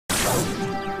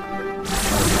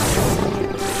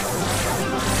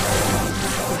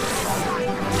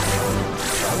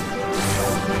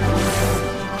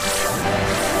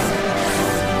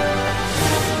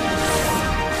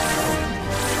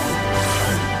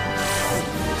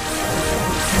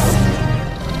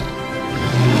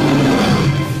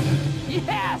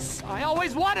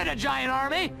started a giant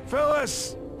army!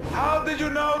 Phyllis, how did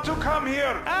you know to come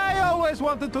here? I always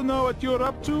wanted to know what you're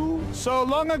up to. So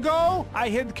long ago, I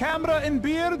hid camera and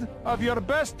beard of your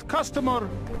best customer.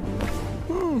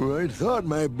 Oh, I thought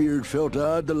my beard felt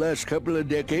odd the last couple of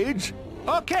decades.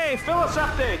 Okay, Phyllis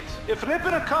update. If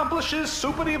Ripper accomplishes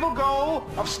super evil goal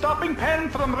of stopping Penn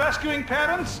from rescuing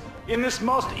parents in this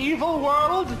most evil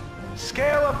world,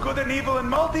 scale of good and evil in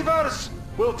multiverse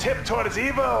will tip towards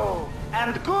evil,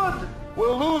 and good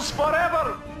will lose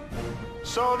forever.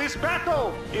 So this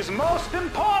battle is most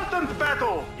important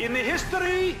battle in the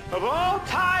history of all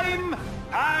time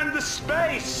and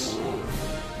space.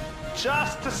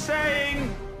 Just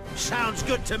saying. Sounds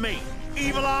good to me.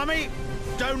 Evil army,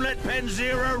 don't let Penn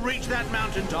Zero reach that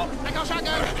mountaintop. I go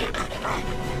shotgun!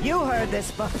 You heard this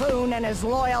buffoon and his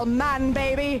loyal man,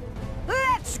 baby.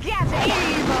 Let's get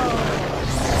evil!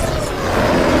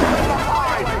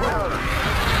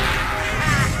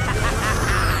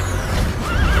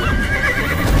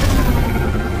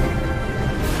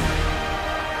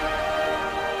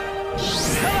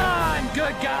 Come on,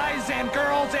 good guys and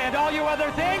girls and all you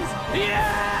other things!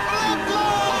 Yeah!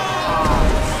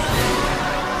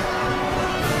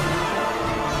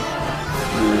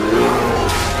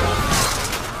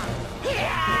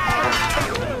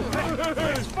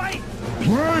 Fight!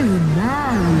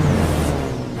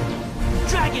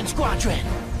 Dragon Squadron,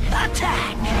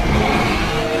 attack!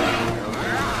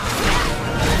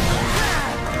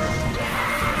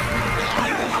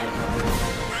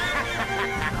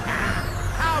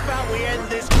 How about we end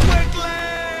this quickly?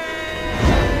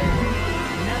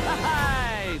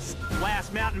 Nice!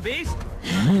 Last mountain beast?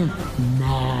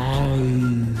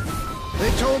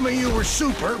 They told me you were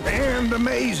super and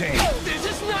amazing. This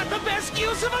is not the best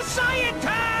use of a scientist!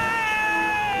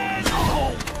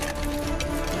 Oh!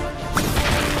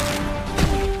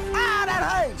 Ah, that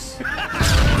hurts!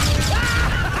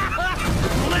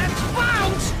 Let's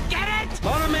bounce! Get it?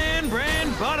 Butterman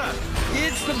brand butter.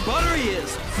 It's the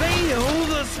butteriest. Feel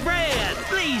the spread.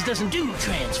 Blaze doesn't do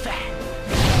trans fat.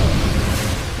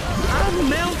 I'm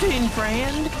melting,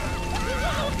 friend.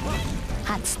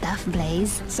 Hot stuff,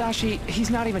 Blaze. Sashi, he's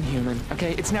not even human,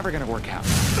 okay? It's never gonna work out.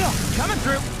 Coming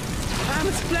through.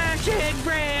 I'm Splash Egg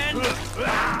brand.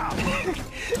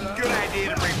 Good idea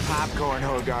to bring popcorn,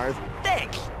 Hogarth.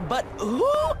 Thanks, but who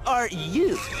are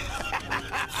you?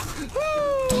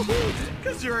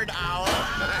 'Cause you're an owl.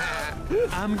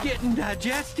 I'm getting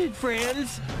digested,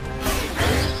 friends.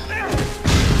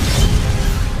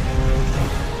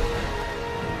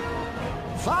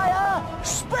 Fire!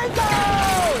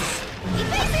 Sprinkles!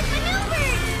 Evasive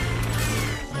maneuvers!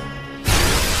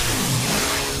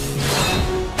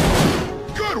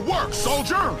 Good work,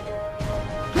 soldier!